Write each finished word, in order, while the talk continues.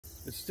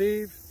It's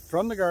Steve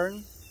from the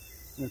garden,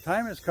 and the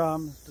time has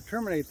come to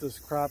terminate this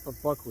crop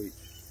of buckwheat.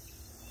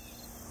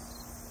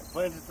 I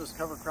planted this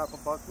cover crop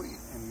of buckwheat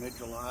in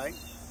mid-July.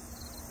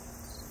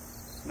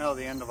 It's now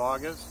the end of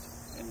August,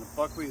 and the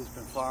buckwheat has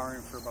been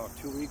flowering for about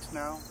 2 weeks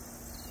now.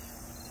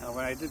 Now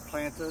when I did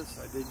plant this,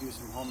 I did use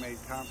some homemade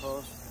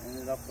compost. I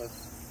ended up with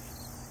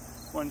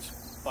one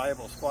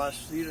viable squash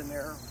seed in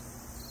there,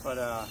 but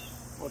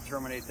we'll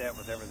terminate that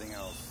with everything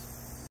else.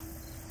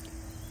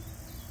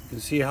 You can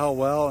see how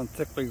well and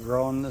thickly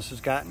grown this has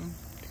gotten,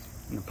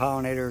 and the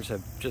pollinators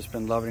have just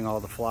been loving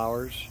all the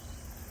flowers.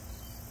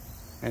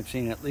 I've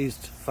seen at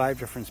least 5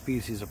 different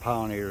species of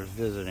pollinators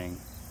visiting.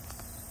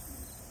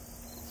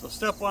 So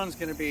step one is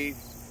going to be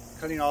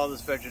cutting all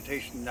this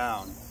vegetation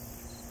down.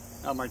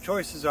 Now my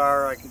choices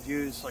are I could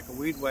use like a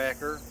weed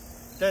whacker,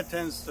 but that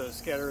tends to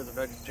scatter the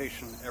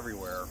vegetation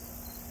everywhere.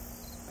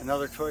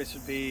 Another choice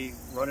would be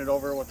run it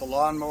over with a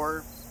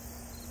lawnmower,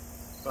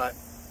 but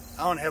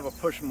I don't have a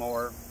push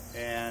mower,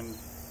 and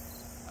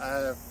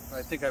I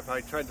think if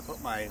I tried to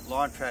put my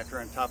lawn tractor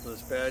on top of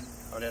this bed,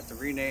 I would have to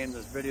rename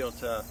this video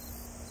to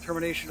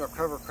Termination of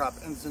Cover Crop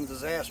Ends in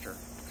Disaster.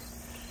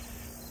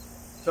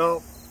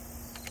 So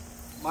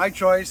my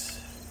choice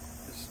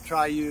is to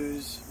try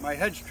use my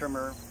hedge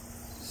trimmer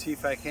to see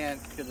if I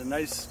can't get a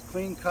nice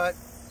clean cut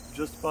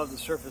just above the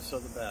surface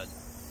of the bed.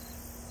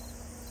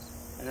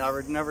 And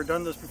I've never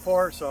done this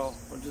before, so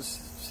we'll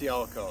just see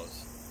how it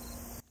goes.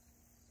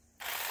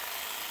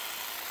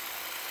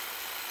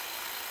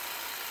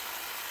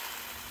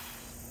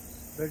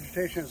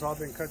 Vegetation has all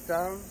been cut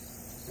down,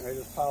 and I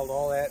just piled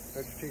all that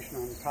vegetation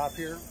on the top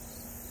here.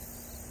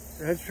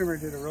 The hedge trimmer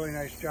did a really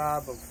nice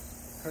job of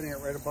cutting it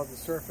right above the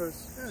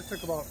surface, and it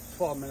took about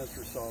 12 minutes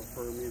or so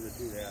for me to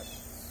do that.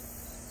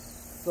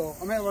 So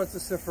I'm going to let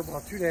this sit for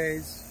about 2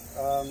 days.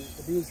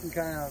 The bees can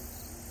kind of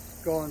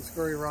go and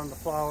scurry around the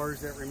flowers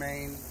that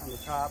remain on the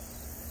top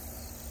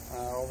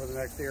over the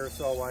next day or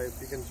so while it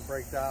begins to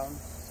break down,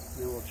 and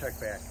then we'll check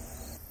back.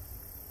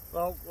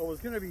 Well, what was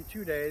going to be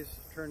 2 days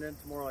turned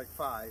into more like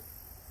 5.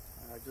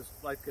 Just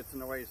life gets in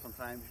the way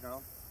sometimes, you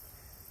know.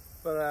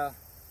 But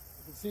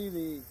you can see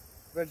the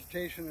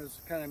vegetation is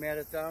kind of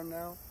matted down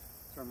now,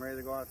 so I'm ready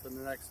to go on to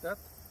the next step,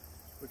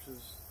 which is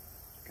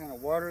to kind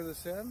of water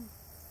this in,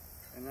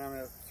 and then I'm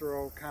going to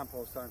throw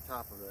compost on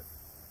top of it.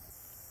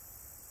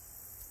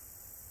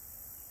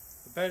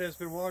 The bed has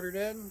been watered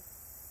in,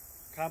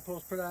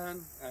 compost put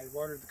on. I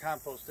watered the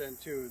compost in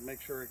too to make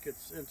sure it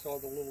gets into all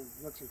the little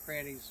nooks and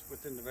crannies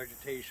within the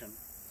vegetation.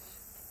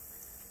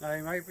 Now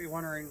you might be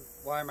wondering,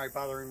 why am I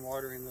bothering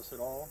watering this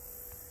at all?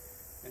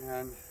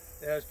 And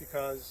that is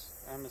because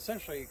I'm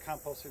essentially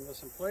composting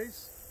this in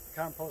place.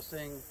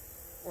 Composting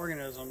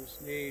organisms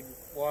need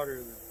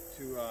water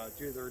to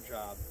do their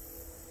job.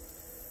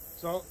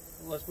 So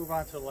let's move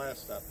on to the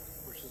last step,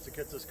 which is to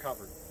get this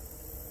covered.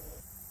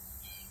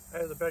 I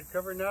have the bed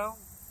covered now,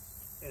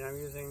 and I'm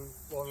using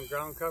woven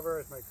ground cover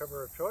as my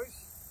cover of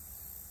choice.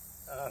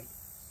 I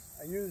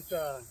used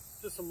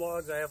just some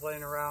logs I have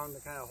laying around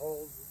to kind of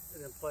hold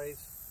it in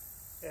place.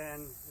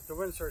 And if the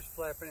wind starts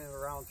flapping it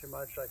around too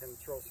much, I can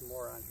throw some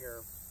more on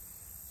here.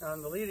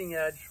 On the leading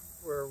edge,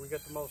 where we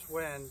get the most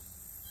wind,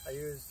 I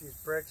use these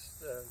bricks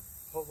to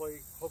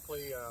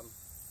hopefully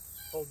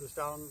hold this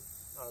down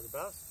the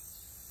best.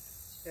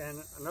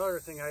 And another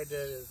thing I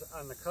did is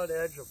on the cut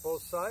edge of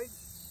both sides,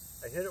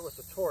 I hit it with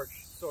a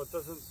torch so it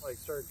doesn't like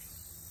start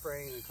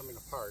fraying and coming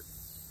apart.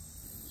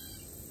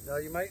 Now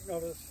you might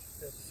notice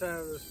that the center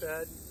of this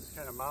bed is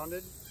kind of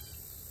mounded,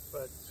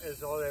 but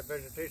as all that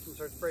vegetation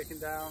starts breaking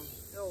down,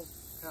 it'll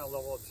kind of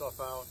level itself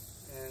out.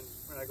 And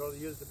when I go to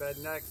use the bed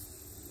next,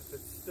 if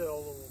it's still a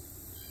little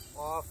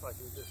off, I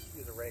can just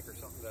use a rake or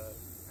something to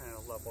kind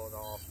of level it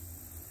off.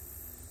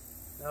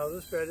 Now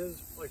this bed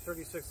is like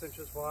 36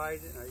 inches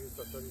wide, and I used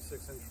a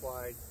 36-inch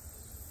wide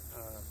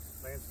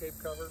landscape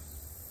cover.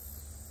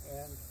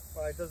 And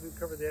while it doesn't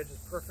cover the edges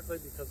perfectly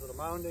because of the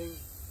mounding,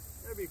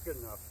 it'll be good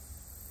enough.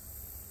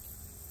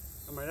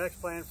 And my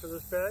next plan for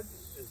this bed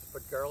is to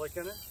put garlic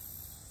in it.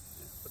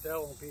 But that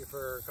won't be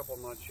for a couple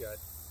of months yet.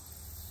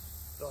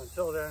 So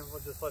until then,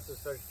 we'll just let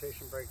this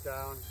vegetation break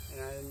down,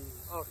 and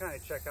I'll kind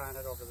of check on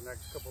it over the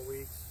next couple of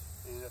weeks,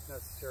 and if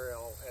necessary,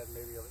 I'll add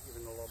maybe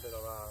even a little bit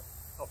of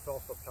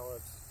alfalfa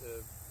pellets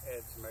to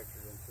add some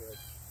nitrogen to it.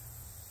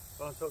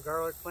 So until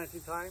garlic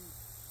planting time,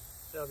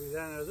 that'll be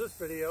the end of this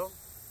video.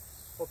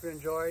 Hope you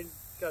enjoyed,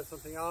 got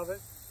something out of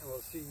it, and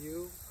we'll see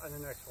you on the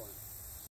next one.